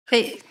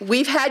Hey,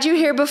 we've had you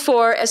here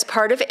before as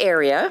part of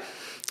Area,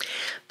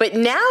 but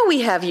now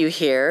we have you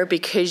here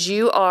because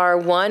you are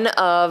one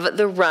of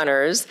the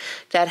runners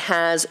that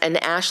has an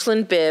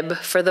Ashland bib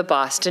for the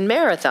Boston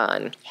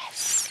Marathon.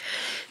 Yes.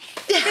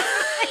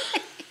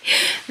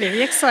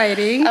 Very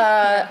exciting.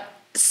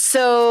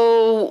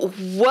 So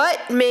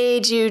what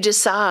made you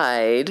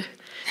decide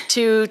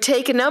to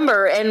take a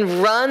number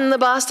and run the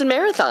Boston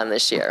Marathon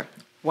this year?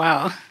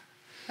 Wow.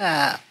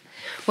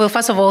 Well,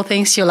 first of all,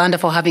 thanks, Yolanda,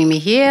 for having me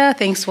here.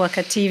 Thanks,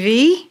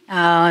 WACA-TV.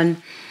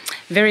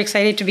 Very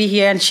excited to be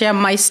here and share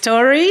my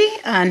story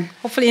and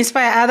hopefully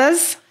inspire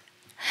others.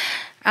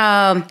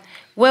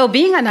 Well,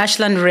 being an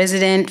Ashland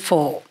resident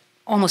for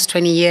almost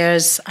 20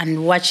 years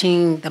and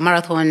watching the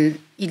marathon,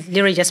 it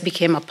literally just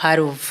became a part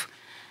of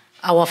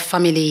our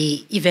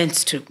family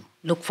events to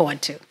look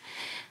forward to.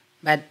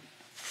 But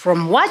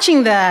from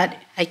watching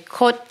that, I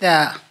caught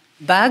the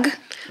bug,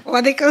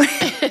 what they call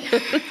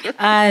it,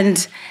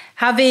 and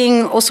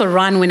having also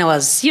run when I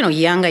was,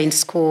 younger in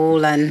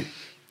school and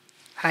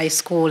high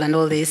school and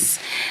all this,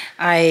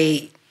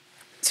 it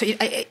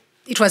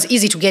was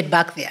easy to get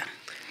back there.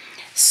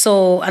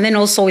 So, and then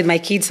also with my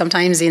kids,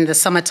 sometimes in the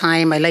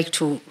summertime, I like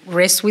to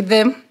race with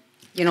them.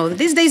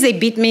 These days they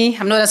beat me.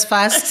 I'm not as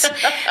fast.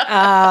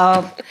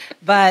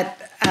 But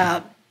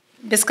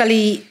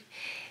basically,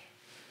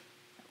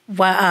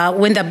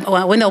 when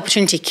the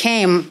opportunity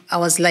came, I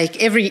was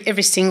like,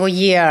 every single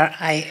year,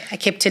 I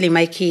kept telling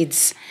my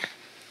kids,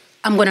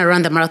 I'm going to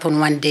run the marathon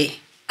one day.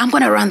 I'm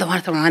going to run the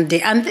marathon one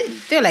day. And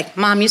they're like,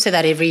 Mom, you say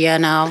that every year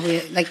now.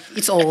 Like,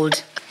 it's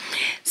old.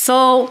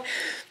 So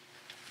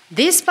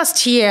this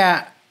past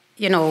year,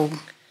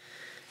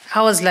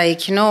 I was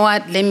like, you know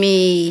what? Let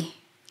me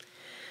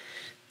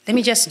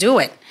just do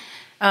it.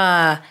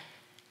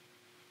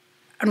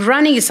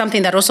 Running is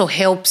something that also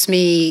helps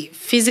me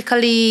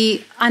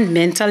physically and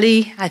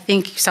mentally. I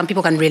think some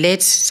people can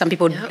relate. Some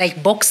people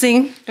like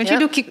boxing. Don't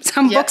you do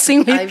some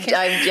boxing?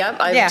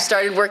 I've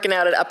started working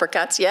out at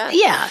Uppercuts,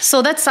 Yeah,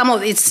 so that's some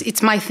of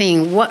it's my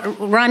thing.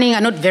 Running,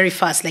 I'm not very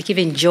fast, like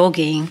even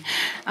jogging.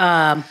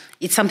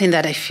 It's something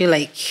that I feel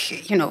like,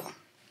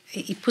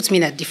 it puts me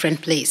in a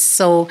different place.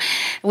 So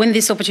when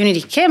this opportunity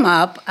came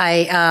up,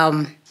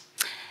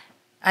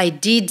 I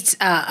did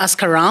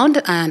ask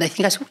around, and I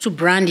think I spoke to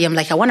Brandy. I'm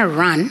like, I want to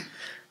run.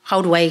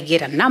 How do I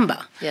get a number?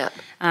 Yeah.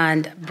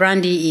 And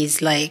Brandy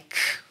is like,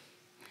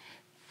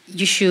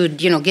 you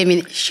should,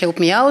 help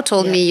me out,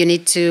 told me you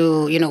need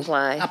to,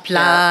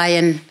 apply.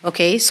 And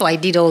okay, so I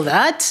did all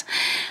that.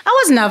 I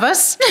was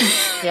nervous.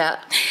 Yeah.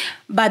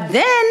 But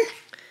then,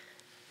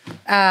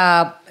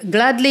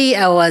 gladly,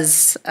 I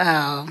was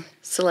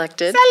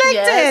selected.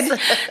 Yes.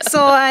 So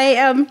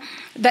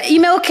the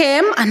email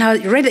came, and I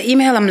read the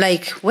email. I'm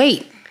like,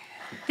 wait,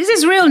 this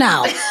is real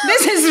now.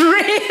 This is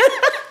real.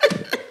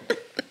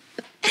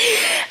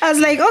 I was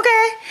like,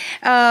 okay,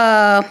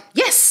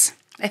 yes.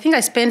 I think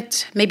I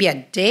spent maybe a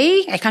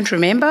day. I can't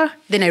remember.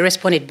 Then I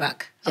responded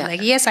back. I'm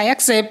like, yes, I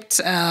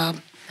accept.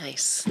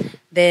 Nice.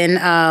 Then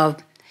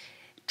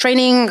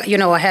training,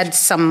 I had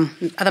some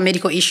other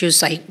medical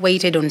issues. I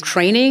waited on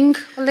training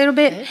a little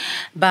bit. Okay.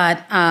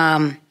 But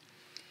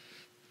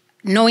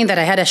knowing that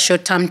I had a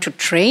short time to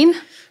train,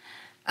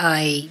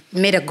 I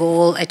made a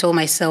goal. I told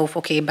myself,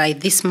 okay, by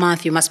this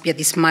month, you must be at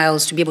these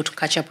miles to be able to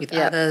catch up with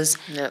others.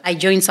 Yep. I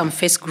joined some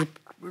face group,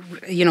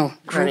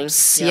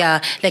 groups.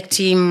 Yeah, like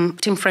Team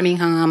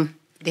Framingham.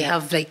 They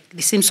have they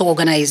seem so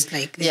organized,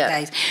 like these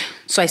guys.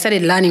 So I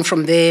started learning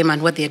from them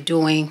and what they're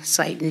doing.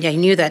 So I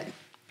knew that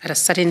at a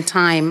certain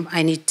time,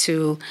 I need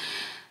to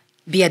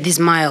be at these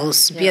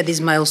miles, to be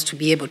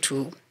able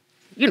to,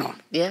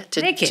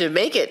 to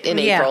make it in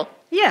April.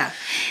 Yeah.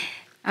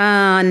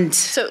 And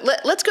so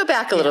let's go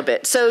back a little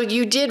bit. So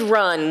you did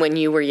run when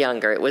you were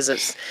younger.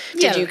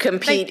 Did you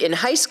compete in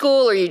high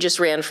school, or you just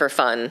ran for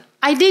fun?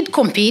 I did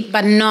compete,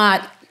 but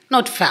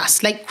not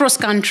fast. Like cross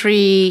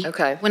country.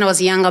 Okay. When I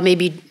was younger,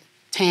 maybe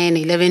 10,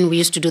 11, we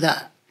used to do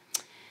the,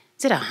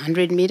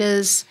 100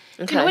 meters?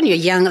 Okay. When you're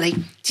young, like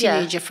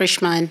teenager,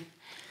 freshman.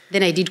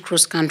 Then I did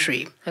cross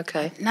country.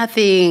 Okay.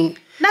 Nothing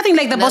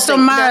like the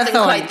Boston Marathon.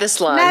 Nothing quite this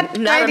long. Not a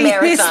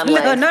marathon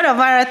length. No, not a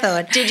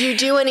marathon. Did you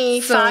do any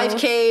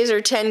 5Ks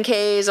or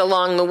 10Ks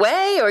along the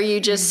way, or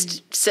you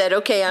just said,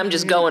 okay, I'm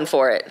just going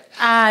for it?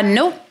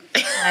 Nope.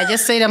 I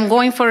just said I'm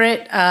going for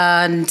it.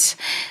 And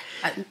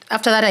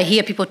after that, I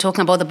hear people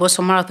talking about the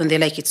Boston Marathon. They're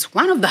like, it's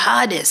one of the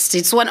hardest.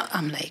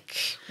 I'm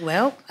like,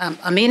 well,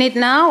 I'm in it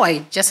now.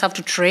 I just have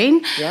to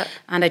train. Yep.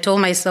 And I told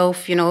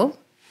myself, you're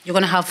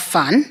going to have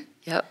fun.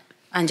 Yep.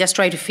 And just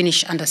try to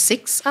finish under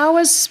 6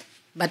 hours.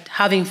 But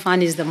having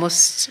fun is the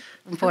most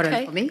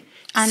important for me.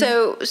 And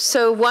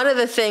so one of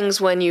the things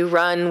when you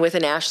run with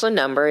an Ashland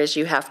number is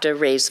you have to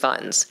raise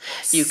funds.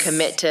 Yes. You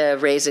commit to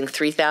raising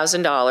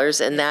 $3,000,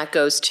 and that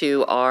goes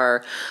to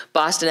our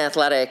Boston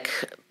Athletic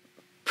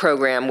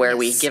program where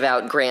we give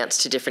out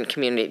grants to different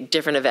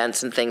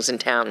events and things in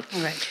town.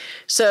 All right.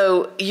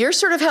 So you're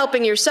sort of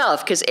helping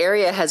yourself because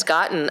Area has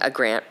gotten a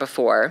grant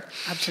before.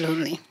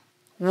 Absolutely.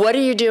 What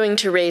are you doing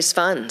to raise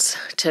funds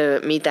to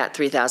meet that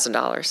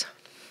 $3,000?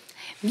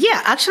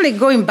 Yeah, actually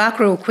going back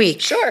real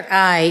quick. Sure.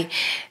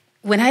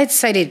 When I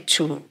decided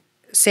to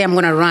say I'm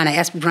going to run, I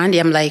asked Brandy,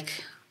 I'm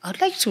like,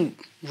 I'd like to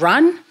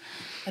run.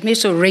 I mean,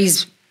 to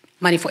raise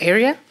money for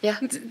area. Yeah.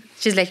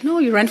 She's like, no,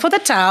 you run for the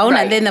town,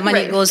 and then the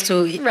money goes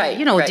to,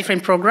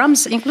 different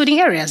programs, including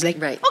areas. Like,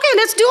 okay,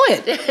 let's do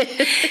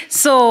it.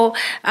 So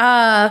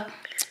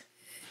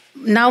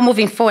now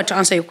moving forward to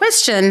answer your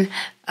question,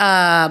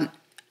 one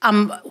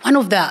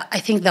of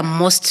the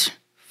most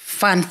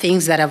fun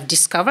things that I've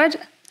discovered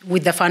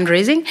with the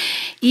fundraising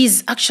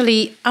is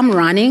actually I'm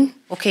running,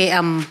 okay,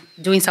 I'm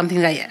doing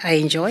something that I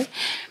enjoy,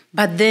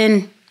 but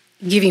then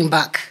giving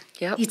back.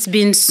 Yep. It's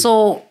been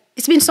so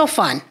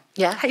fun.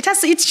 Yeah. It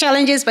has its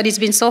challenges, but it's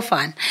been so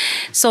fun.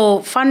 So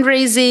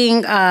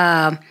fundraising,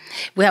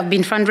 we have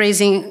been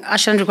fundraising.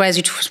 Ashland requires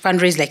you to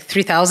fundraise like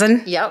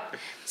 $3,000. Yep.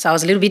 So I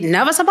was a little bit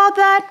nervous about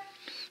that,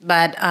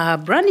 but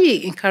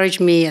Brandy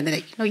encouraged me, and they're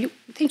like, you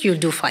think you'll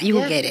do fine. You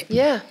will get it.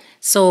 Yeah.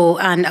 So,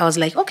 and I was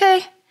like,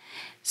 okay.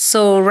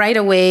 So right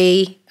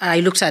away, I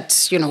looked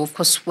at, of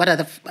course, what are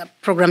the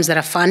programs that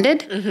are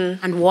funded,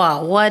 and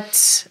wow,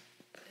 what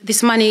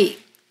this money.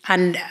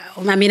 And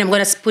I mean, I'm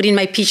going to put in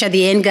my pitch at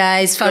the end,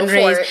 guys,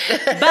 fundraise.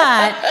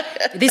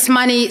 But this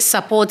money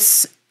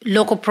supports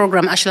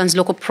Ashland's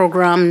local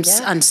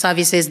programs and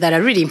services that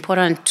are really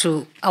important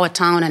to our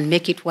town and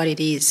make it what it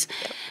is.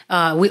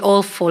 We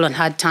all fall on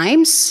hard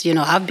times.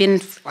 I've been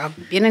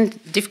in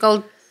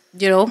difficult,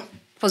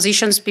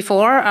 positions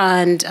before,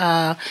 and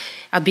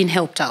I've been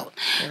helped out.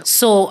 Yep.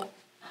 So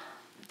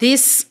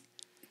this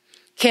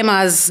came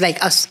as like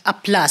a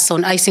plus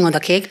on icing on the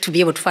cake to be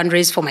able to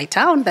fundraise for my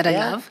town that I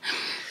love.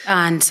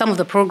 And some of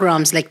the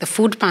programs like the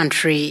food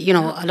pantry, a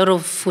lot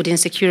of food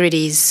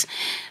insecurities,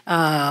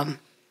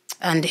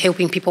 and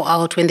helping people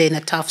out when they're in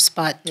a tough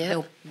spot,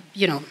 help,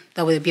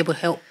 that way they'll be able to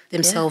help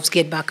themselves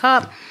get back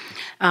up.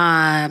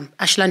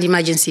 Ashland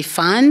Emergency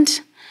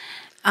Fund,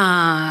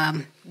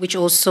 which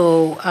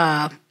also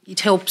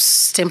it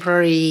helps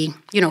temporary,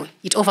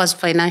 it offers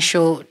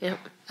financial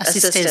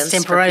assistance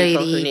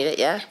temporarily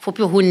for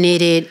people who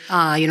need it,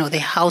 their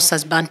house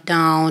has burnt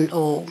down,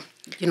 or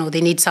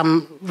they need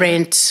some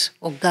rent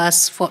or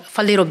gas for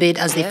a little bit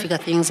as they figure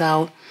things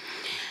out.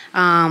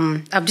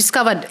 I've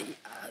discovered,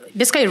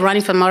 basically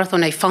running for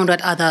marathon, I found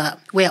out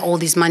where all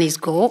these monies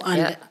go,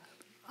 and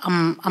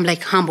I'm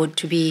like humbled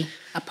to be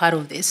a part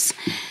of this.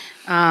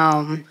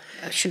 I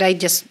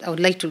would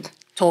like to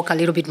talk a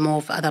little bit more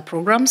of other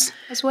programs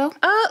as well.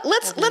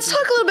 Let's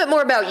talk a little bit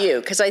more about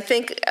you, because I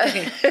think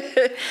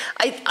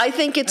I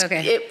think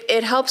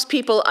it helps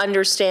people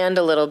understand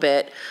a little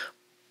bit.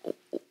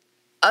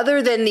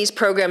 Other than these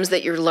programs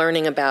that you're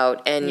learning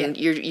about, and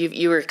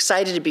you were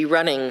excited to be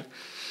running,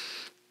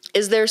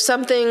 is there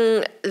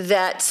something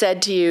that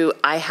said to you,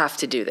 I have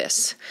to do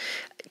this?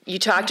 You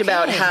talked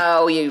about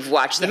how you've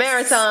watched the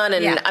marathon,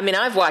 and I mean,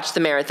 I've watched the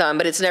marathon,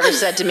 but it's never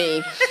said to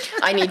me,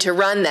 I need to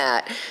run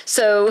that.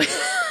 So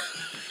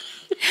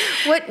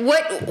what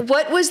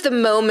was the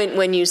moment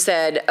when you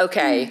said,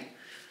 okay,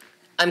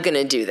 I'm going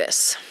to do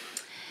this?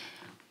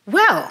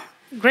 Well,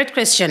 great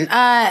question.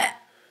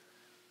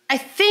 I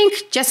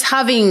think just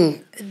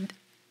having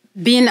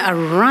been a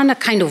runner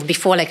kind of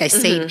before, like I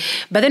said,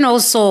 but then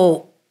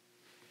also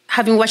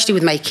having watched it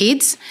with my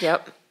kids.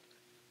 Yep.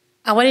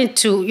 I wanted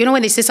to,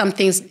 when they say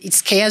something, it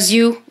scares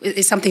you.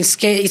 It's something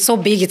scary. It's so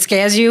big, it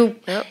scares you.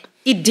 Yep.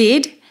 It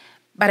did,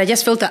 but I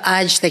just felt the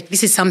urge, like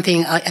this is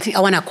something I think I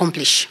want to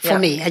accomplish for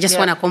me. I just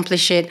want to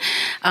accomplish it.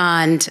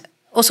 And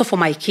also for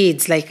my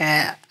kids, like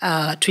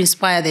to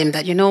inspire them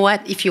that,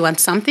 if you want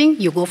something,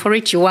 you go for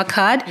it, you work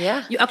hard,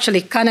 you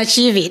actually can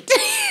achieve it.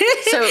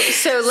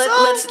 So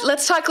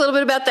let's talk a little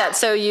bit about that.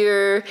 So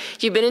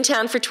you've been in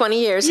town for 20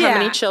 years. How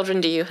many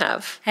children do you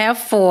have? I have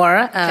 4.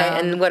 Okay,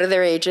 and what are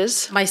their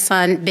ages? My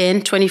son,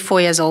 Ben,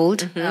 24 years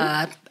old,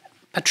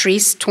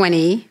 Patrice,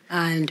 20,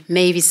 and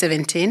Maeve,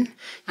 17.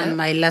 And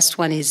my last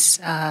one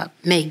is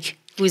Meg,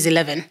 who is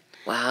 11.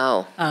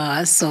 Wow.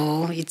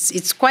 So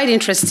it's quite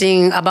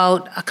interesting.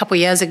 About a couple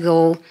of years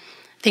ago,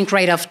 I think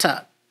right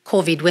after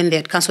COVID, when they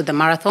had canceled the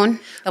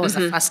marathon, that was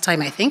the first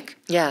time, I think.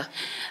 Yeah.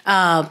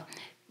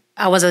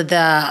 I was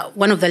at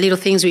one of the little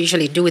things we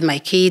usually do with my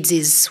kids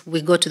is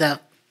we go to the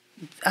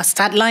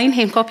start line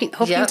in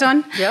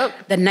Hopkinton.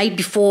 Yep. The night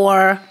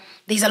before,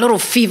 there's a lot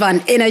of fever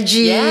and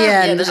energy.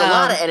 Yeah, there's a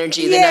lot of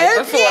energy the night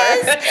before.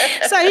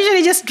 Yes. So I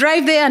usually just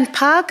drive there and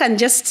park and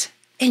just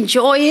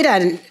enjoy it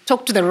and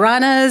talk to the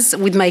runners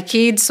with my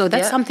kids. So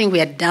that's something we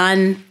had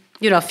done,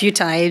 a few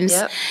times.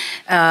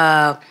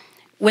 Yep.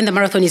 When the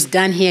marathon is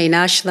done here in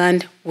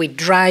Ashland, we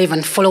drive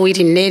and follow it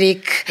in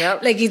Natick.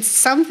 Yep. Like it's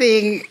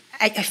something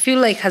I feel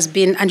like has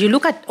been, and you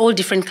look at all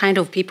different kind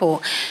of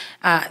people.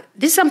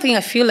 This is something I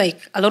feel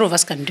like a lot of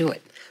us can do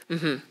it.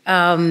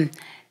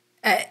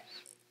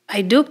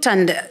 I looked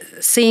and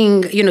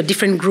seeing,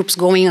 different groups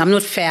going. I'm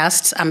not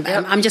fast.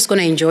 I'm just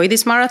going to enjoy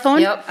this marathon.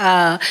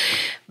 Yep.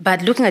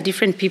 But looking at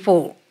different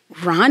people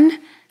run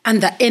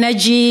and the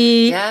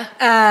energy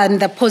and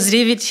the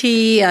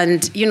positivity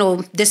and,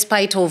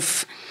 despite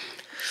of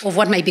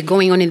what might be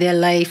going on in their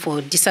life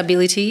or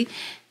disability,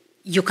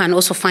 you can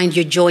also find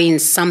your joy in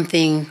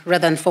something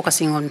rather than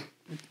focusing on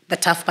the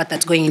tough part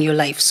that's going in your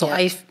life. So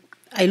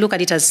I look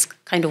at it as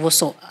kind of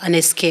also an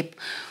escape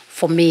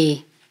for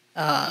me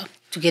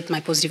to get my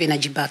positive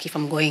energy back if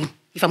I'm going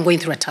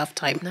through a tough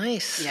time.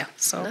 Nice. Yeah.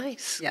 So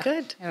nice. Yeah.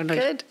 Good.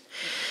 Good.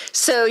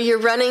 So you're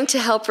running to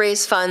help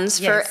raise funds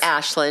for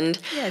Ashland.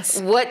 Yes.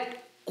 What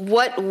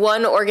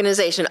one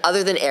organization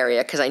other than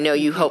area, because I know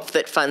you hope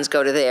that funds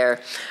go to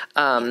there,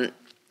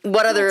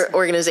 what other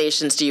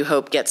organizations do you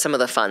hope get some of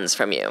the funds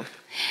from you?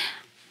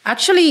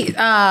 Actually,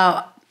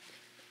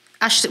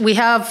 we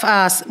have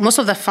most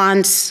of the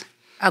funds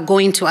are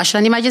going to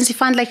Ashland Emergency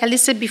Fund, like I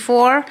listed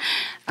before,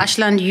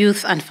 Ashland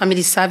Youth and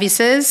Family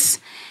Services,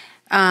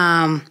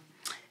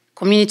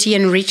 Community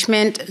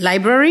Enrichment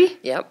Library.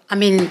 Yep. I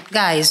mean,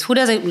 guys, who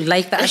doesn't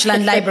like the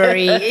Ashland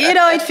Library?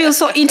 It feels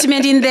so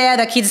intimate in there.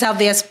 The kids have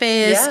their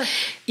space.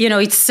 Yeah.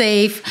 It's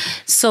safe.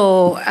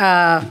 So,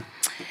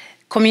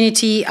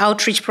 community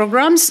outreach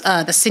programs,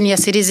 the senior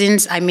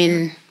citizens. I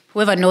mean,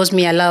 whoever knows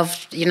me,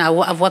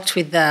 I've worked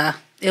with the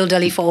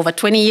elderly for over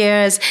 20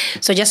 years.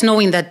 So just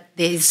knowing that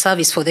there is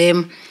service for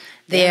them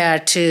there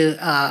to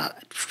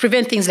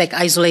prevent things like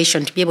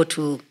isolation, to be able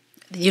to,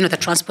 the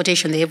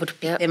transportation, they're able to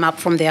pick them up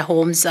from their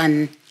homes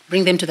and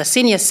bring them to the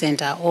senior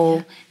center,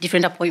 all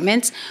different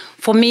appointments.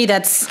 For me,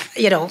 that's,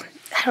 I don't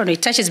know,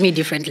 it touches me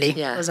differently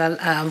because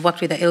I've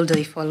worked with the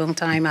elderly for a long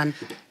time, and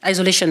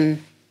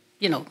isolation,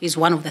 is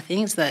one of the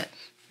things that,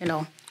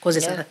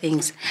 causes other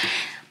things.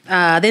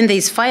 Then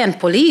there's fire and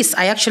police.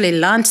 I actually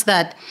learned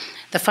that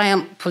the fire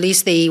and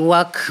police, they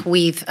work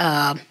with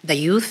the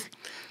youth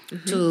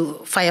to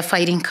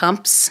firefighting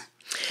camps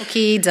for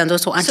kids and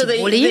also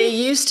anti-bullying. So they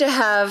used to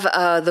have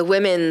the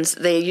women's,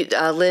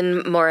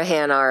 Lynn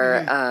Morahan,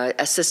 our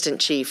assistant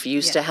chief,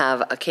 used to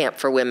have a camp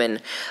for women.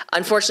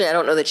 Unfortunately, I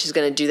don't know that she's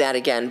going to do that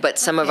again, but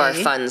some of our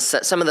funds,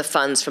 some of the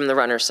funds from the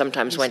runners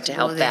sometimes went to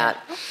help that.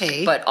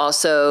 Okay. But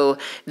also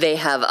they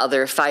have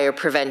other fire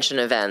prevention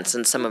events,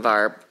 and some of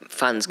our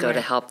funds go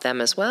to help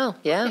them as well.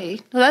 Yeah. Okay.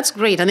 Well, that's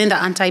great. And then the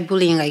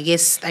anti-bullying, I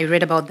guess I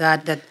read about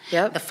that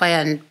the fire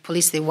and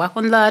police, they work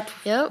on that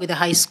with the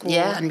high school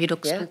and middle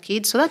school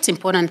kids. So that's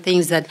important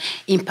things that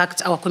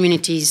impact our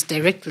communities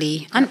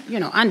directly and,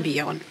 and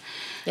beyond.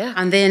 Yeah.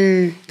 And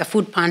then the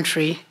food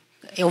pantry,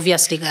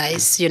 obviously,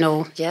 guys,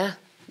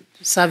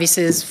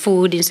 services,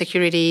 food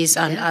insecurities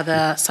and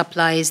other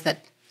supplies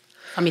that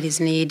families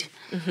need.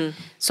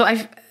 So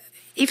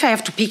if I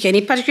have to pick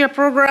any particular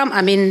program,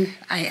 I mean,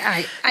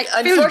 I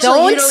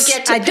unfortunately, you don't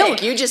get to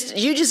pick.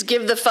 You just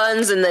give the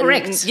funds and then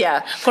correct.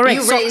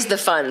 You raise the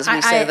funds.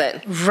 We say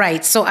that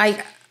right. So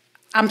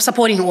I'm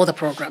supporting all the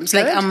programs.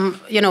 Good. Like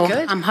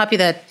I'm happy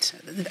that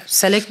the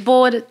Select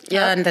Board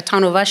and the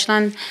town of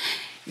Ashland,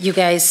 you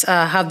guys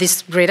have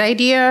this great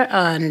idea,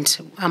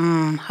 and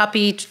I'm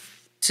happy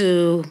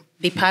to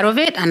be part of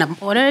it, and I'm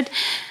honored.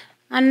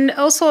 And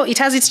also, it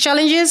has its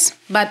challenges,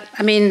 but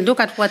I mean, look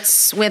at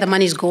where the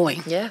money is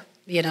going. Yeah.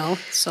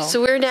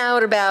 So we're now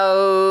at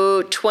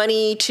about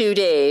 22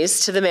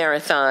 days to the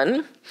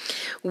marathon.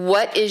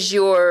 What is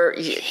your...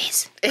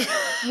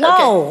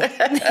 Whoa,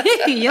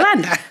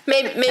 Yolanda.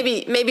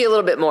 Maybe a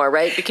little bit more,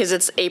 right? Because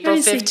it's April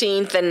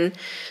 15th, and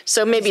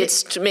so maybe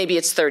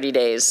it's 30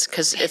 days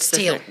because it's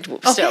still.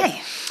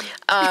 Okay.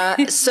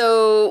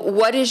 So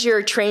what is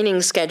your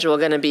training schedule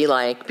going to be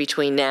like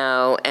between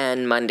now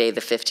and Monday,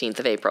 the 15th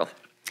of April?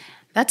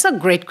 That's a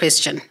great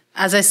question.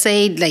 As I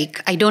said,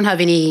 I don't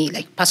have any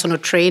personal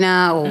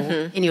trainer or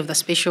any of the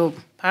special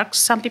perks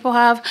some people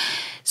have.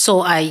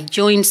 So I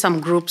joined some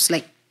groups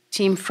like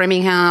Team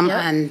Framingham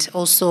and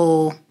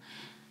also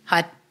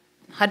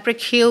Heartbreak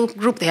Hill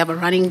group. They have a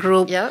running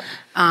group. Yep.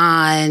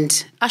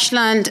 And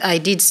Ashland, I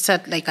did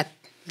start a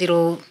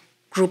little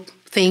group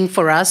thing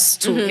for us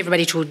to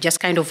everybody to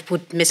just kind of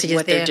put messages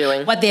what they're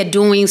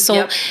doing.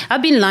 So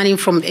I've been learning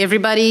from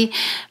everybody.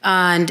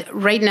 And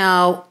right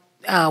now,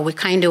 we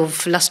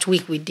last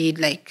week we did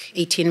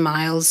 18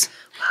 miles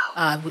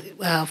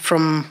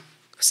from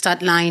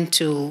start line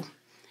to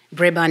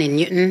Braeburn in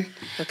Newton.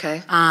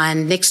 Okay.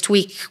 And next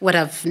week, what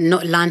I've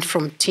learned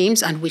from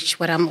teams and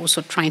what I'm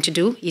also trying to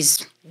do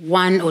is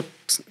 1 or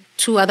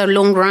 2 other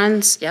long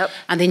runs. Yep.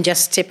 And then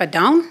just step it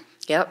down.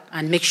 Yep.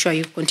 And make sure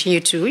you continue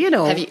to,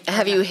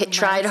 Have you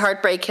tried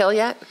Heartbreak Hill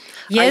yet?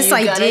 Yes,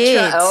 I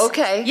did.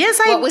 Okay. Yes,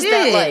 I did. What was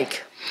that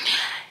like?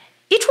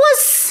 It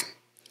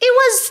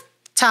was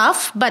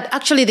tough, but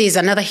actually there's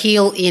another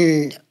hill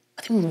in,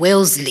 I think,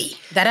 Wellesley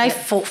that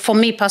for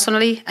me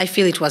personally, I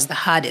feel it was the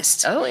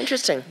hardest. Oh,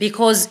 interesting.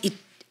 Because it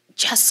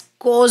just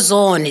goes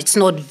on. It's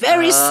not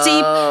very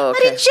steep, okay.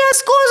 but it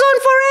just goes on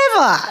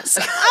forever.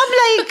 So I'm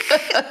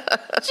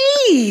like,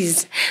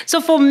 geez.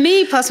 So for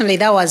me personally,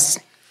 that was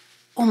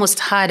almost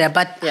harder.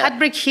 But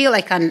Heartbreak Hill,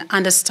 I can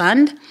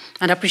understand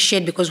and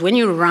appreciate, because when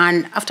you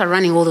run, after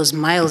running all those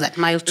miles at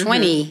mile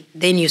 20,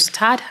 then you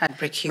start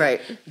Heartbreak Hill.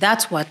 Right.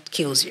 That's what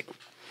kills you.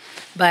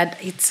 But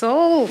it's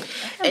all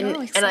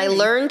and I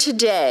learned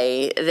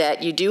today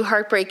that you do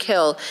Heartbreak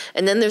Hill,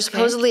 and then there's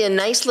supposedly a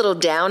nice little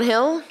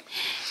downhill,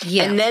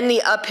 and then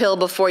the uphill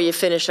before you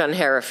finish on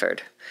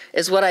Hereford.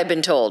 is what I've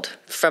been told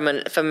from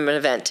an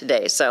event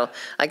today. So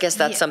I guess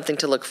that's something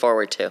to look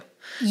forward to.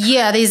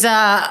 Yeah, there's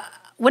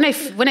when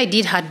I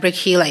did Heartbreak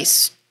Hill, I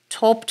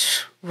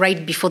stopped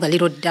right before the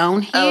little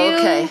downhill.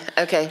 Oh,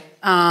 okay.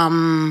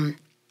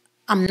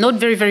 I'm not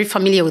very, very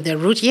familiar with the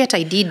route yet.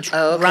 I did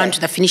run to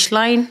the finish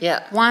line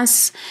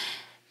once.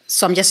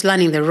 So I'm just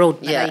learning the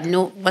road. But I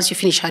know once you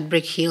finish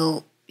Heartbreak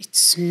Hill,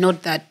 it's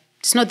not that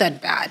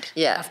bad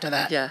after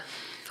that. Yeah.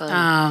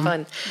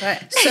 Fun.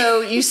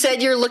 So you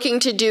said you're looking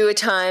to do a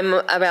time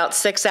about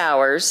 6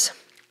 hours,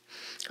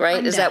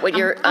 right? Is that what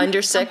you're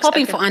under 6? I'm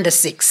hoping for under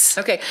 6.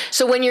 Okay.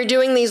 So when you're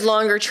doing these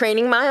longer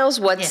training miles,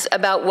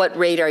 about what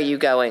rate are you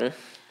going?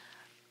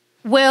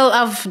 Well,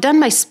 I've done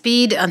my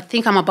speed. I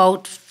think I'm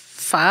about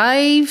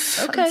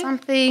 5 and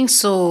something.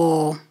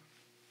 So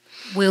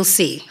we'll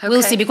see.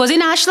 We'll see. Because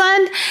in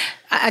Ashland,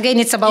 again,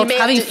 it's about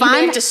having fun. You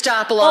may have to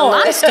stop along the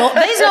way.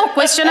 There's no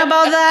question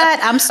about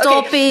that. I'm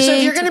stopping. Okay. So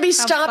if you're going to be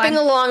stopping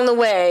along the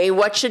way,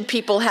 what should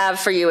people have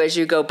for you as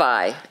you go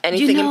by?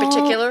 Anything in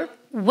particular?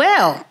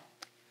 Well,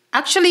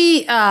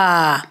 actually,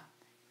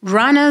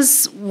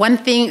 runners, one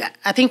thing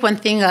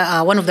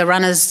one of the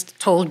runners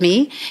told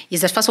me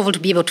is that, first of all, to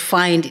be able to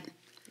find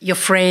your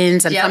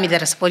friends and family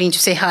that are supporting to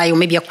say hi, or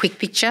maybe a quick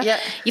picture. Yeah.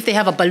 If they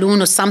have a balloon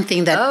or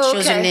something that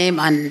shows your name,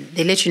 and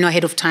they let you know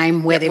ahead of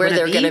time where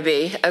they're going to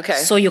be. Okay.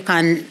 So you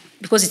can,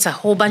 because it's a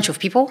whole bunch of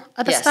people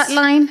at the start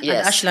line.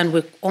 At Ashland,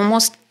 we're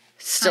almost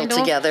still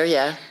together.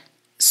 Yeah.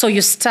 So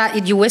you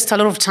waste a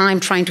lot of time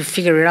trying to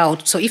figure it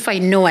out. So if I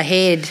know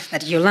ahead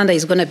that Yolanda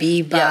is going to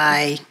be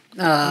by...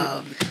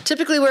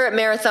 typically we're at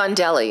Marathon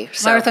Deli.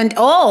 So.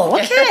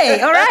 Okay.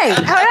 All right.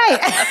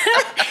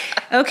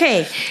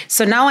 Okay.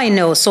 So now I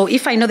know. So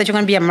if I know that you're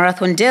going to be at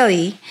Marathon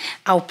Deli,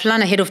 I'll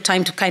plan ahead of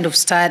time to kind of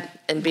start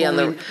and be on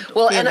the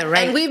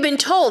and we've been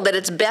told that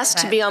it's best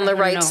to be on the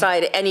right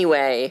side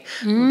anyway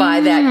by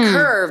that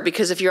curve,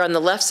 because if you're on the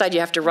left side, you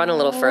have to run a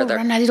little further.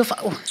 Run a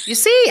little you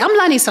see, I'm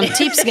learning some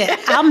tips.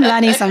 I'm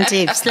learning some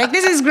tips. Like,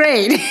 this is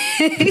great.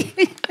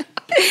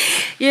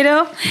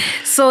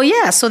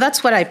 So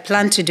that's what I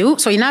plan to do.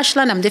 So in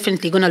Ashland, I'm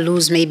definitely going to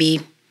lose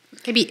maybe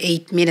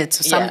 8 minutes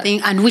or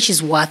something, and which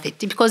is worth it,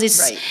 because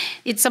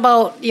it's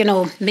about,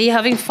 me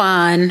having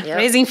fun,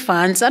 raising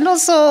funds, and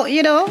also,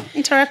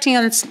 interacting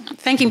and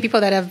thanking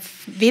people that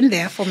have been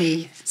there for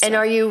me. So. And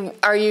are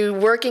you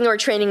working or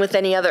training with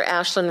any other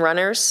Ashland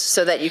runners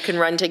so that you can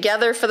run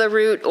together for the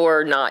route,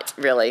 or not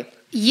really?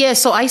 Yeah,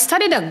 so I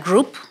started a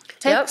group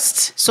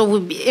text. So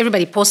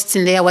everybody posts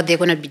in there what they're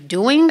going to be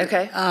doing.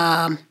 Okay.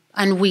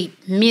 And we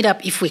meet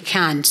up if we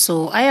can.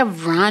 So I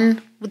have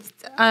run with,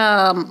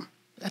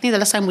 I think the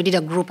last time we did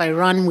a group, I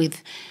ran with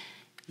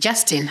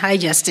Justin. Hi,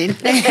 Justin.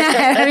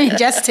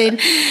 Justin.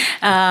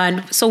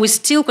 And so we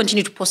still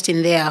continue to post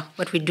in there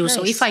what we do. Nice.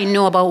 So if I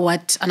know about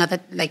what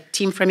another, like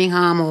Team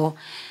Framingham or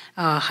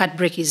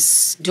Heartbreak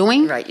is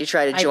doing. Right, you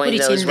try to join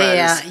those runs.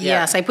 There.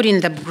 Yes, I put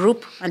in the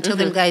group and tell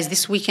them, guys,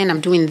 this weekend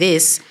I'm doing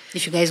this,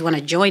 if you guys want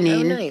to join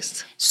in. Oh,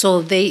 nice.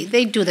 So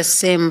they do the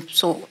same.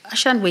 So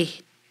Ashland,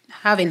 we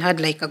haven't had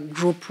like a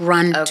group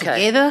run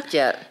together.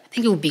 Yeah. I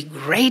think it would be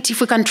great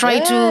if we can try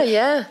to.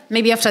 Yeah.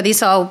 Maybe after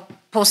this, I'll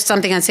post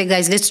something and say,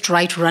 guys, let's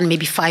try to run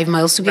maybe 5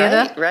 miles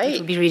together. Right. It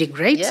would be really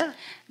great. Yeah.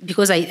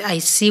 Because I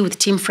see with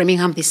Team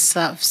Framingham, this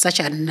such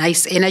a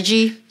nice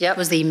energy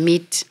because they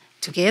meet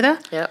together.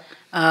 Yep.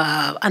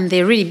 And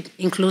they're really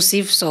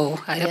inclusive, so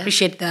I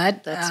appreciate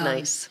that. That's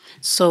nice.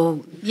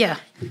 So, yeah.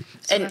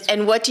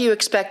 And what do you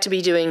expect to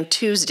be doing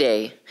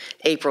Tuesday,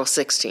 April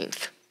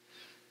 16th?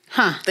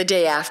 The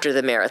day after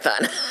the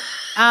marathon.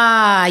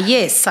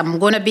 Yes, I'm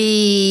going to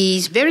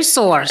be very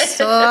sore.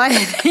 So I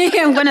think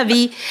I'm going to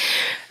be,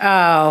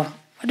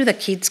 what do the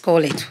kids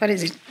call it? What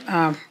is it?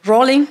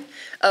 Rolling.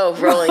 Oh,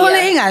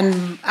 rolling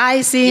and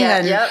icing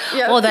and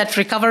all that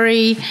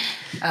recovery.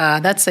 I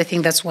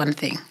think that's one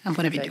thing I'm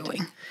going to be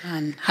doing.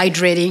 And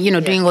hydrating,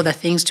 doing all the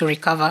things to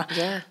recover.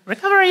 Yeah.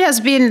 Recovery has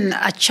been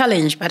a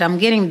challenge, but I'm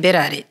getting better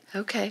at it.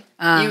 Okay.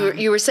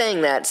 You were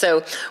saying that.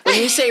 So when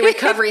you say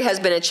recovery has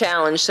been a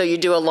challenge, so you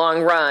do a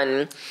long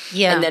run,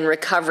 and then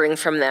recovering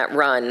from that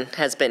run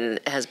has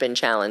been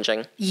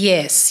challenging.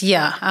 Yes,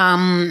 yeah.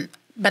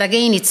 But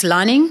again, it's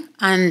learning,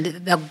 and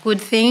the good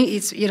thing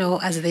is,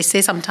 as they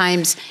say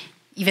sometimes,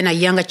 even a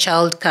younger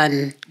child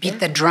can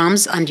beat the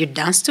drums and you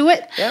dance to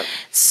it. Yep.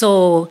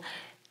 So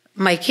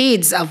my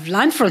kids, I've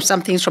learned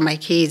some things from my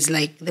kids.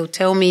 Like, they'll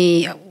tell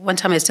me, one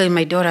time I was telling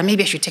my daughter,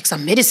 maybe I should take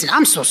some medicine.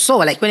 I'm so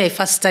sore. Like, when I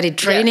first started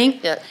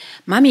training,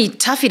 Mommy,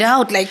 tough it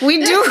out like we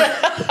do.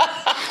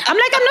 I'm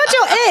like, I'm not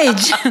your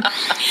age.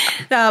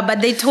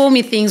 But they told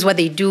me things, what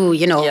they do,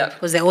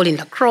 because they're all in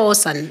the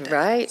cross and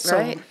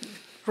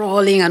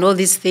rolling and all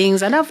these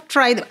things. And I've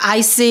tried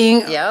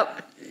icing.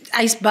 Yep.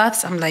 Ice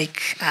baths, I'm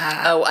like...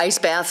 ice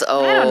baths?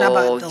 Oh, I don't know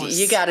about those.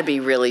 You got to be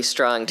really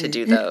strong to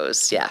do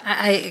those, yeah.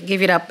 I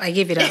give it up. I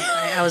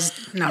was...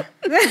 No.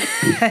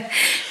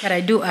 But I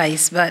do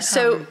ice, but...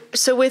 So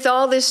with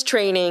all this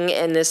training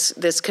and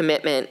this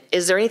commitment,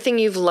 is there anything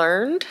you've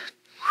learned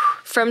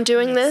from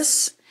doing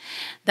this?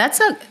 That's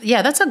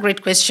a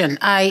great question.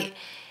 I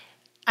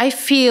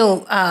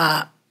feel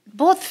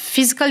both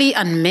physically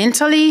and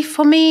mentally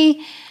for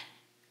me,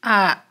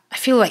 I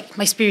feel like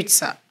my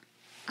spirits are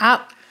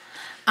up.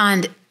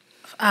 And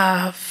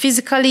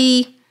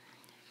physically,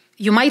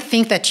 you might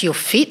think that you're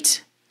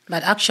fit,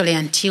 but actually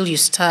until you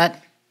start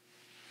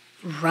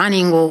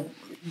running or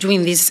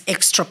doing this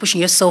extra,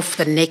 pushing yourself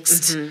the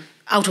next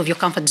out of your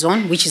comfort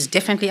zone, which is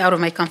definitely out of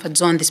my comfort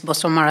zone, this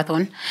Boston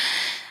Marathon.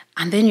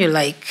 And then you're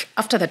like,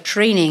 after the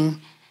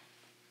training,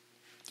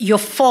 you're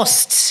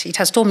forced, it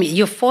has told me,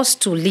 you're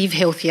forced to live a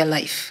healthier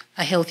life,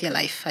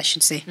 I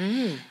should say.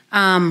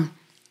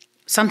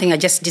 Something I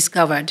just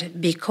discovered,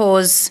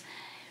 because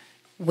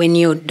when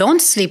you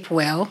don't sleep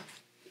well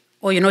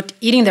or you're not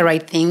eating the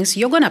right things,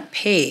 you're going to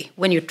pay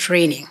when you're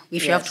training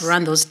if you have to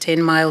run those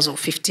 10 miles or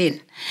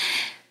 15.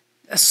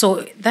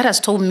 So that has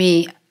told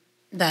me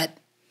that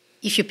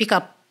if you pick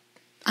up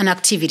an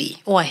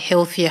activity or a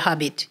healthier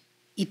habit,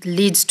 it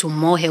leads to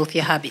more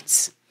healthier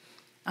habits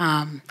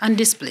and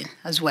discipline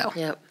as well.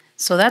 Yep.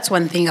 So that's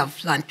one thing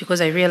I've learned, because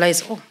I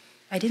realized,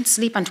 I didn't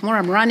sleep and tomorrow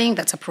I'm running,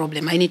 that's a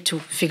problem. I need to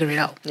figure it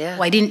out. Yeah.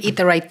 Or I didn't eat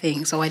the right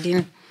things, or I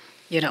didn't,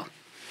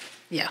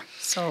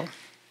 so.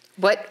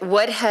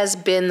 What has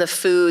been the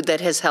food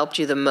that has helped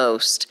you the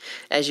most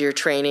as you're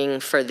training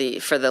for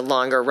the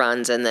longer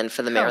runs and then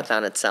for the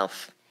marathon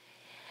itself?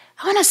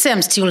 I want to say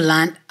I'm still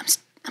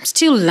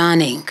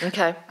learning.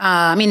 Okay.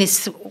 I mean,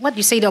 it's what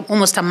you say,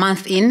 almost a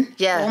month in.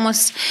 Yeah.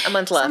 Almost a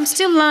month left. So I'm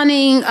still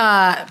learning.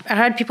 I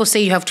heard people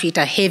say you have to eat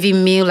a heavy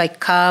meal like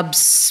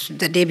carbs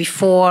the day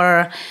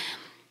before.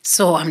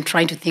 So I'm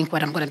trying to think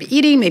what I'm going to be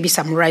eating. Maybe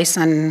some rice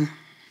and,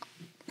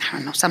 I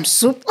don't know, some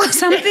soup or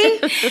something.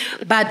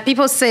 But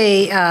people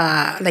say,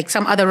 like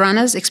some other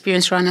runners,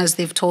 experienced runners,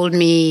 they've told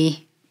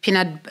me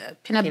peanut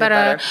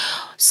butter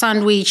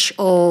sandwich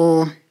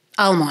or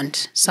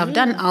almond. So I've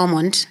done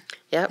almond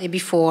the day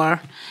before.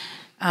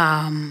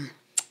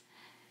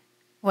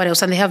 What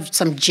else? And they have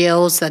some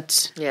gels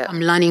that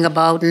I'm learning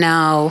about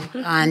now.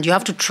 And you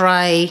have to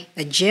try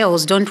the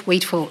gels. Don't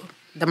wait for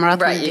the marathon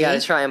day. Right, you got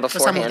to try them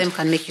beforehand. Some of them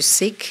can make you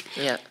sick.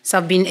 Yeah. So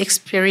I've been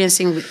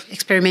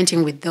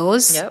experimenting with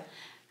those. Yep.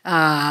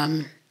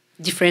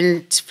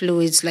 Different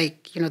fluids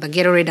like, the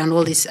Gatorade and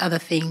all these other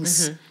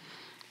things.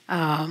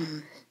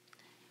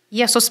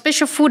 So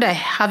special food I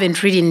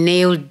haven't really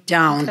nailed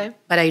down,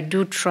 but I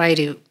do try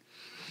to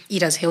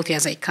eat as healthy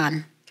as I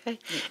can. Okay.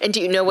 And do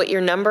you know what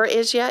your number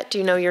is yet? Do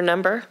you know your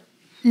number?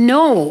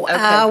 No.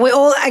 Okay. We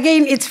all,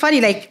 again, it's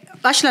funny, like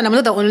Ashland, I'm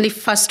not the only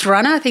first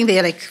runner. I think there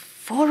are like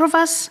 4 of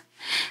us.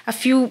 A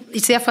few,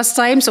 it's their first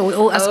time, so we're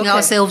all asking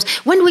ourselves,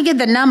 when do we get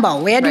the number?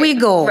 Where do we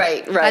go?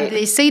 Right. And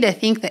they said, I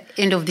think, the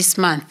end of this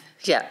month,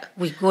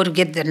 we go to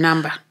get the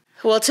number.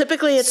 Well,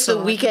 typically it's the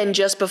weekend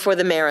just before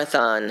the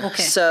marathon.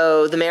 Okay.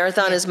 So the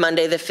marathon is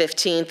Monday the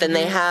 15th, and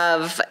they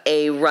have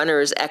a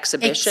runner's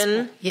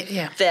exhibition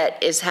that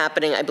is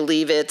happening. I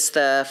believe it's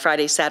the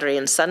Friday, Saturday,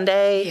 and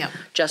Sunday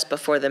just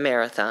before the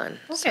marathon.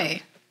 Okay.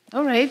 So.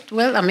 All right.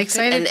 Well, I'm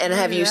excited. And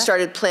have you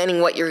started planning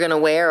what you're going to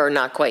wear, or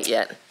not quite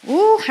yet?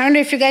 Ooh, I don't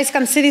know if you guys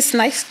can see this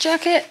nice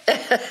jacket.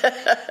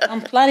 I'm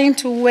planning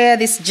to wear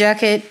this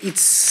jacket.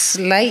 It's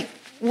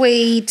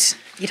lightweight.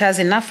 It has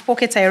enough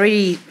pockets. I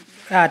already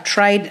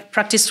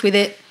practiced with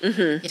it.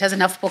 It has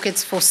enough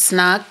pockets for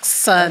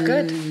snacks. And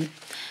good.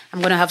 I'm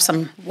going to have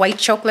some white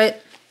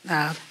chocolate.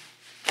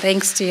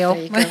 Thanks, Theo,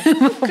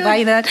 for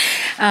buying that.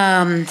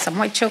 Some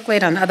white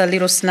chocolate and other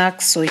little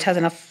snacks, so it has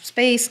enough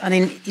space. And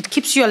then it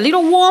keeps you a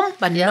little warm,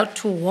 but not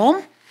too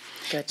warm.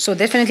 Good. So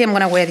definitely I'm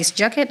going to wear this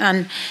jacket.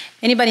 And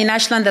anybody in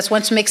Ashland that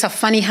wants to make a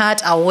funny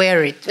hat, I'll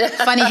wear it.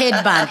 Funny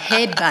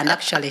headband,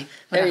 actually.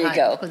 There you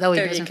go. Because that way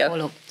it doesn't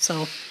fall up.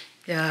 So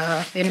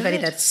anybody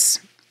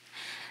that's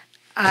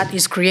art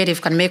is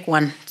creative can make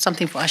one,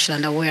 something for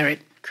Ashland, I'll wear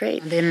it.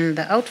 Great. And then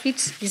the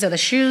outfits, these are the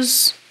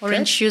shoes,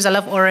 orange shoes. I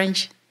love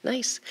orange.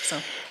 Nice.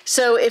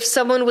 So if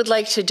someone would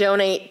like to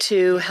donate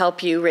to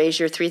help you raise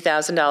your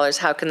 $3,000,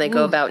 how can they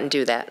go about and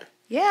do that?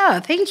 Yeah,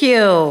 thank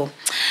you.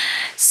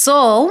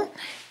 So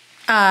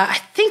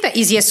I think the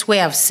easiest way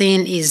I've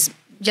seen is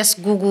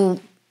just Google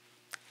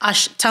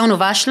Town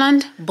of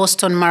Ashland,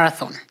 Boston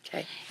Marathon.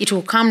 Okay. It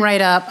will come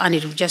right up and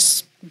it will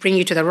just bring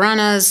you to the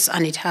runners,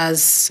 and it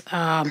has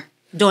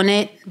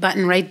donate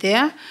button right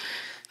there.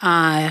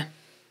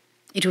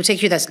 It will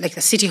take you like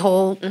the City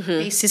Hall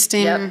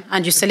system,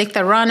 and you select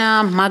the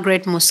runner, Maggie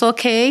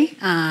Musoke,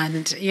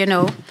 and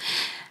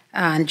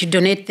and you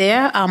donate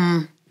there.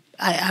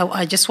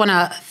 I just want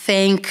to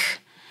thank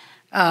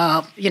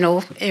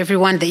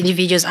everyone, the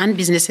individuals and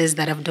businesses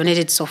that have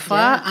donated so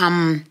far.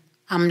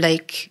 I'm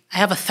like, I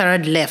have a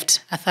third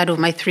of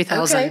my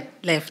 3,000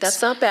 left.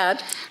 That's not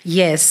bad.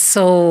 Yes,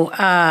 so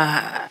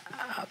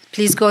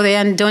please go there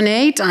and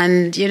donate,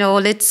 and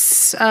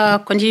let's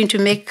continue to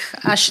make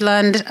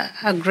Ashland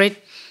a great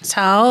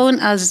town,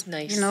 as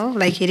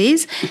like it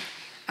is.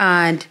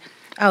 And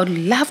I would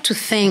love to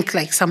thank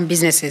some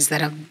businesses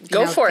that have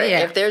go for it.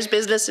 There. If there's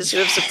businesses who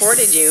have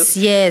supported you,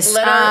 yes,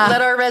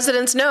 let our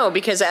residents know,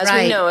 because as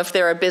we know, if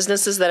there are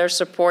businesses that are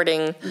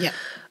supporting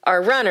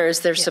our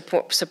runners, they're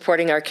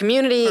supporting our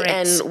community, Correct.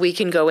 and we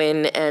can go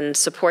in and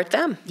support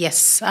them.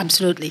 Yes,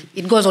 absolutely.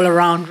 It goes all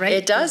around, right?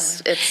 It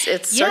does.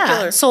 It's Yeah.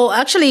 circular. So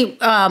actually,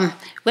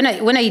 when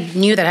I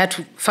knew that I had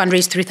to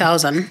fundraise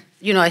 3,000,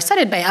 I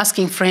started by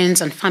asking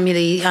friends and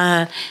family,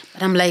 but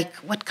I'm like,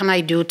 what can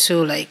I do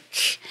to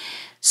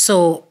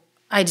So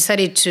I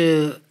decided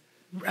to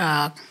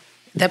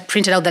that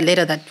printed out the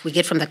letter that we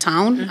get from the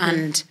town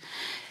and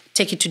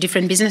take it to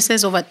different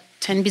businesses. Over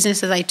 10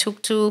 businesses I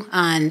took to,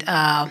 and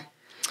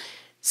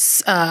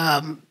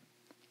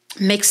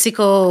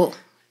Mexico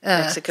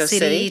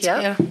City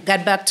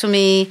got back to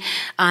me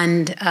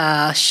and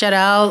shout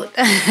out,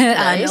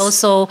 and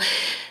also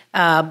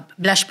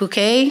Blush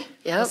Bouquet.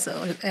 Yep. So,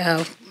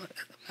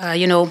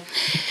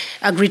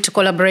 agreed to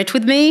collaborate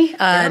with me,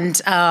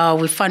 and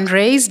we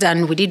fundraised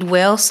and we did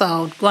well. So I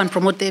would go and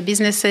promote their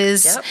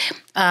businesses,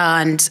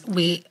 and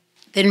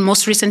then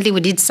most recently we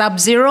did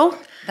Sub-Zero.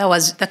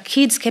 The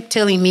kids kept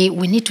telling me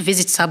we need to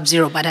visit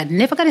Sub-Zero, but I'd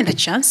never gotten the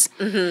chance.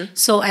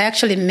 So I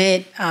actually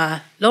met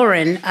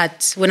Lauren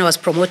when I was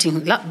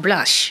promoting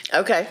Blush.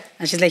 Okay.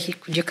 And she's like,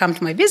 could you come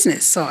to my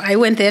business? So I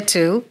went there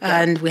too,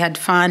 and we had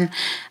fun.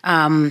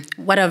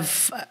 What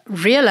I've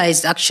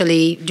realized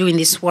actually doing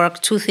this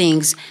work, two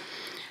things.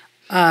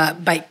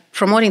 By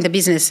promoting the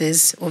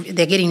businesses,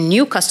 they're getting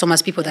new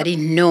customers, people that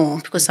didn't know,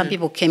 because some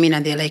people came in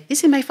and they're like,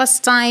 this is my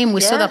first time.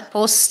 We saw the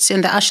posts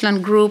in the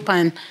Ashland group,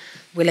 and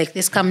we're like,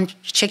 let's come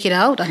check it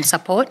out and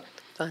support.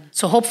 Fun.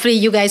 So hopefully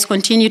you guys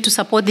continue to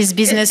support these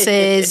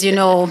businesses,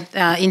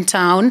 in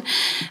town.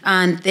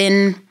 And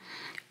then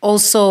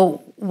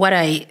also what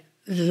I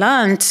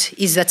learned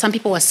is that some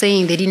people were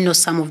saying they didn't know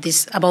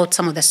about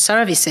some of the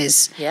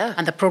services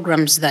and the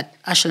programs that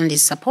Ashland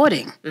is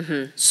supporting.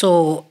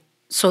 So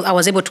I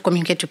was able to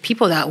communicate to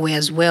people that way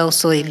as well,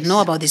 so they know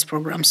about these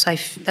programs. So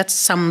that's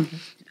some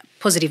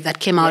positive that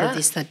came out of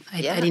this that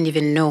I didn't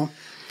even know.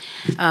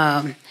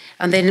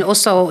 And then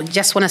also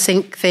just want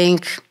to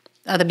thank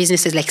other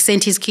businesses like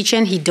Santi's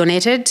Kitchen. He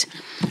donated,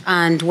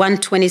 and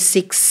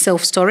 126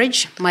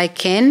 Self-Storage. Mike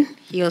Ken,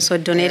 he also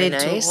donated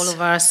to all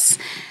of us.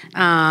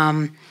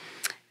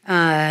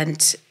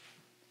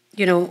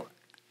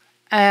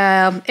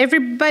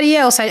 Everybody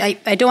else, I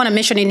don't want to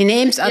mention any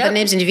names, other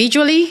names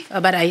individually,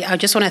 but I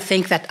just want to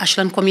thank that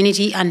Ashland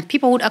community and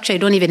people who actually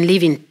don't even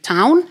live in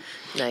town.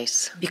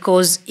 Nice.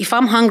 Because if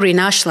I'm hungry in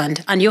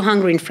Ashland and you're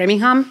hungry in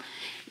Framingham,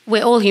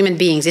 we're all human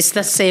beings. It's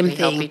the same thing.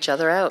 We help each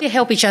other out. They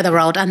help each other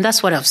out, and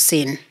that's what I've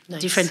seen.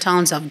 Nice. Different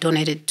towns have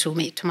donated to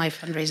my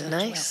fundraiser.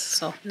 Nice.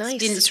 As well. So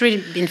nice. It's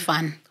really been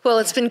fun. Well,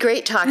 it's been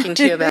great talking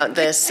to you about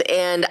this,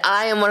 and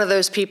I am one of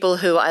those people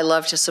who I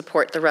love to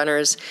support the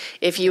runners.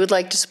 If you would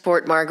like to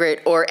support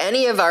Margaret or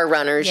any of our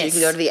runners, you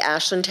can go to the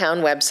Ashland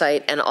Town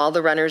website, and all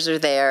the runners are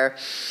there.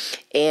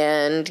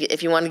 And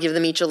if you want to give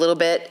them each a little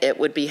bit, it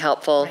would be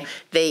helpful. Right.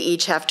 They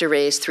each have to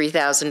raise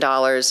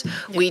 $3,000.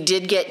 Yep. We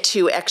did get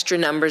 2 extra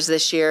numbers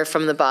this year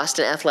from the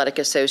Boston Athletic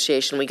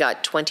Association. We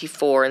got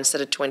 24 instead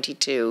of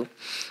 22,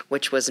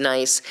 which was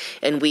nice.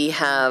 And we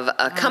have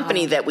a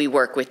company that we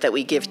work with that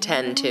we give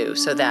 10 to.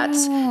 So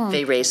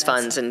they raise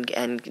funds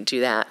and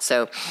do that.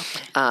 So,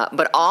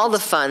 but all the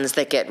funds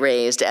that get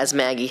raised, as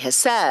Maggie has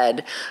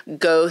said,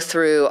 go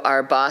through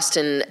our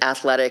Boston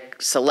Athletic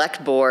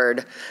Select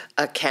Board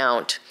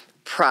account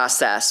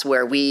process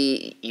where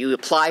you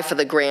apply for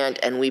the grant,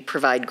 and we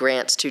provide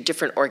grants to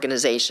different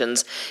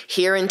organizations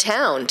here in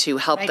town to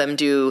help them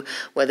do,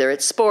 whether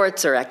it's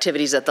sports or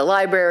activities at the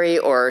library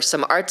or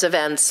some arts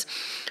events.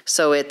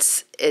 So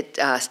it's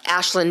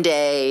Ashland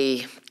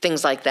Day,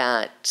 things like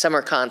that,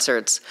 summer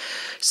concerts.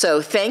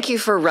 So thank you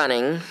for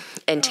running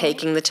and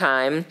taking the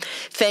time.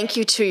 Thank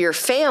you to your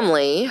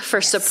family for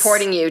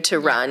supporting you to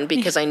run,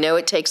 because I know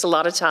it takes a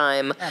lot of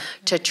time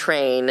to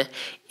train.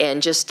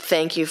 And just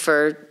thank you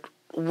for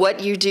what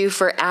you do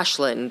for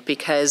Ashland,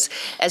 because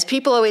as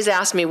people always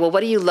ask me, well,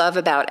 what do you love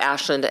about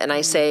Ashland? And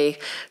I say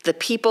the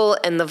people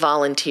and the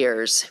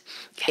volunteers.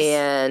 Yes.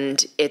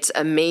 And it's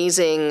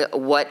amazing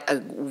what a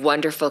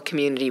wonderful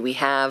community we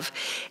have.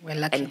 We're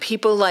lucky. And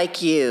people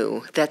like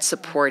you that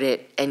support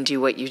it and do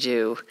what you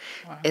do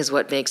is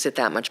what makes it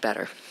that much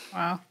better.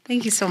 Wow.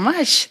 Thank you so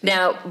much.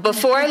 Now,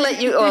 before I let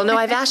you, no,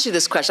 I've asked you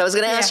this question. I was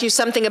going to ask you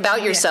something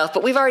about yourself,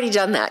 but we've already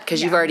done that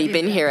because you've already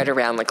been here at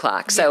Around the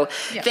Clock. So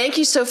thank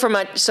you so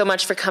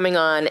much for coming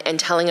on and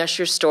telling us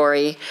your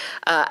story.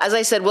 As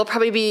I said, we'll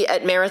probably be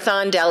at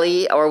Marathon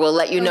Deli, or we'll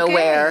let you know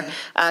where,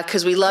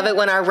 because we love it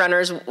when our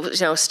runners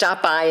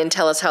stop by and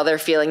tell us how they're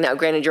feeling. Now,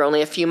 granted, you're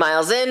only a few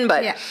miles in,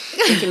 but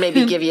we can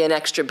maybe give you an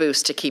extra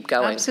boost to keep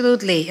going.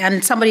 Absolutely.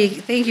 And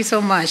thank you so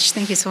much.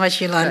 Thank you so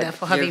much, Yolanda,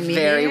 for having me.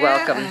 You're very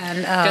welcome.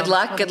 And,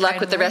 Good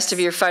luck with the rest of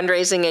your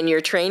fundraising and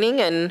your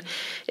training. And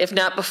if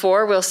not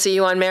before, we'll see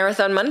you on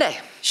Marathon Monday.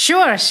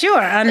 Sure.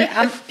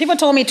 And people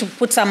told me to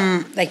put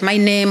some, like my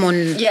name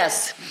on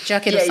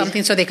jacket or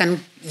something so they can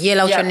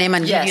yell out your name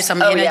and give you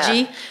some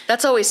energy. Yeah.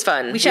 That's always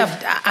fun. Which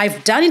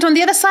I've done it on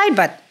the other side,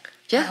 but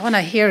I want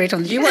to hear it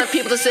on the You want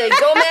people to say,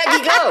 go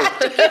Maggie, go.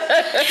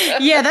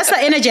 Yeah, that's the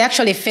energy I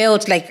actually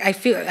felt. Like I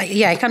feel,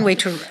 I can't wait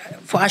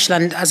for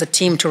Ashland as a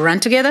team to run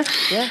together.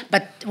 Yeah.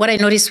 But what I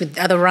noticed with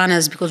other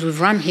runners, because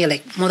we've run here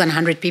like more than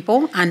 100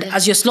 people, and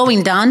as you're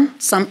slowing down,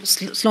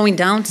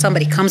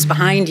 somebody comes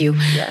behind you,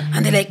 and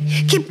they're like,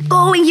 "Keep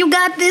going, you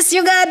got this,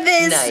 you got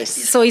this."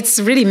 Nice. So it's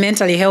really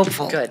mentally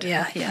helpful. Good.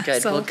 Yeah.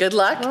 Good. So, Well, good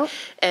luck,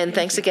 and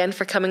thanks again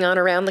for coming on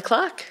Around the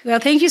Clock. well,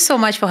 thank you so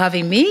much for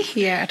having me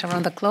here at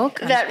Around the Clock.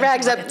 That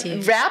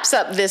WACA-TV. wraps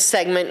up this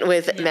segment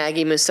with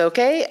Maggie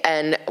Musoke,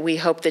 and we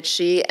hope that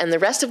she and the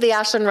rest of the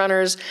Ashland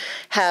runners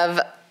have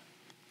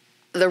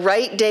the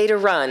right day to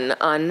run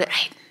on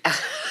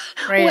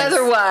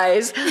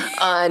weather-wise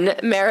on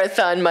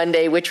Marathon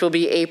Monday, which will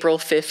be April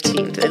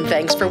 15th. And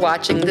thanks for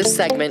watching this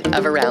segment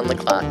of Around the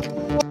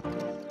Clock.